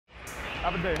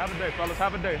Have a day, fellas.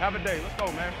 Have a day. Let's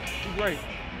go, man. You great.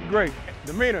 You great.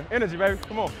 Demeanor, energy, baby.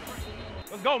 Come on.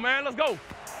 Let's go, man. Let's go.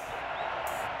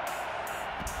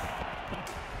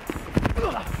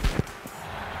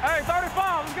 Hey,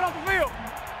 35. Let's get off the field.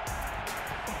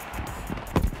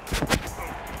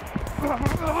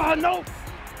 No.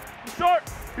 He's short.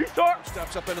 He's short.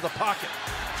 Steps up into the pocket.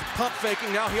 Pump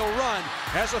faking. Now he'll run.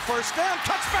 Has a first down.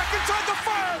 Cuts back inside the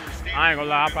 5. I ain't gonna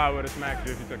lie. I probably would have smacked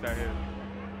you if you took that hit.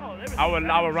 I would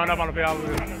run up on the field.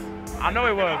 I know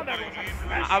it was.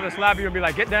 I would slap you and be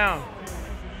like, get down.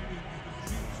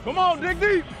 Come on, dig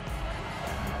deep.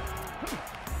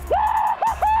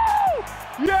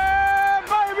 Yeah,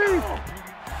 baby.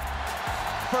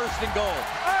 First and goal.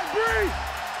 Hey, breathe.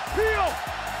 Peel.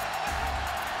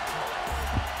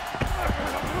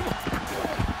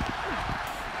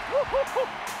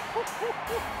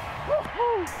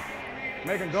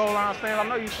 Making goal line stands. I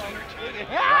know you saw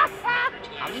that.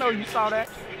 I know you saw that.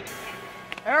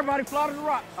 Everybody fly to the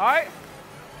rock, all right?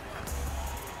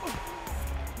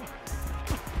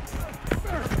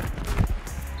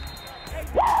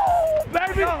 Woo,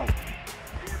 baby!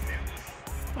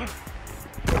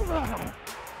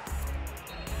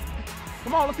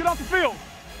 Come on, let's get off the field.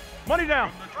 Money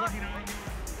down.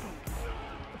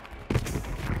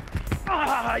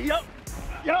 Yup.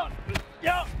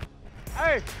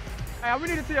 Hey, we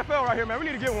need a TFL right here, man. We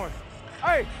need to get one.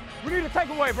 Hey, we need a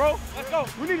takeaway, bro. Let's go.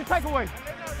 We need a takeaway.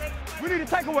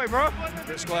 Bro.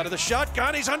 Driscoll out of the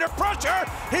shotgun. He's under pressure.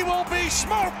 He will be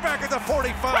smoked back at the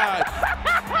 45.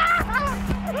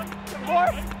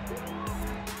 Boy.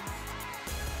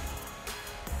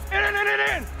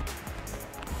 In.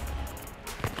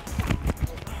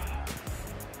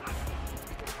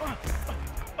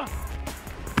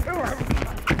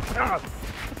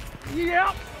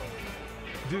 Yep.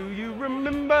 Do you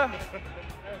remember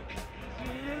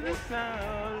the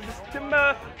sound of this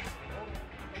timber?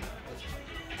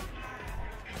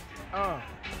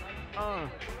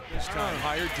 This time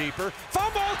higher, deeper.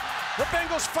 Fumble! The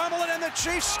Bengals fumble it and the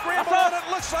Chiefs scramble on it.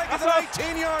 Looks like it's an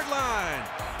 18-yard line.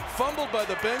 Fumbled by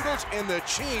the Bengals and the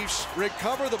Chiefs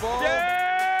recover the ball. Yeah!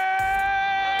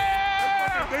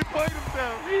 They played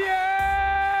themselves.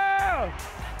 Yeah!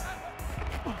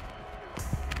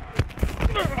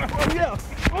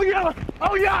 Oh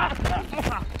yeah!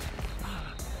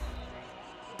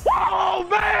 Oh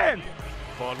man!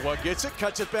 Bonwa gets it,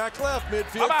 cuts it back left,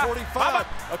 midfield 45.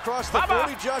 Across the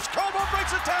 40, Josh Caldwell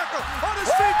breaks a tackle. On his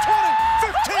feet, 20,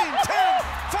 15, 10,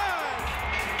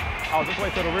 5. Oh, just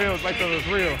wait till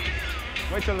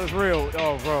it's real.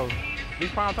 Oh, bro.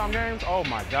 These primetime games, oh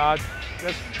my God.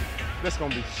 This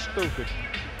gonna be stupid.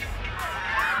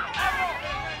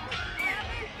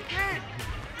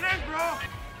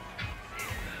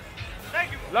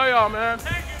 Love y'all, man.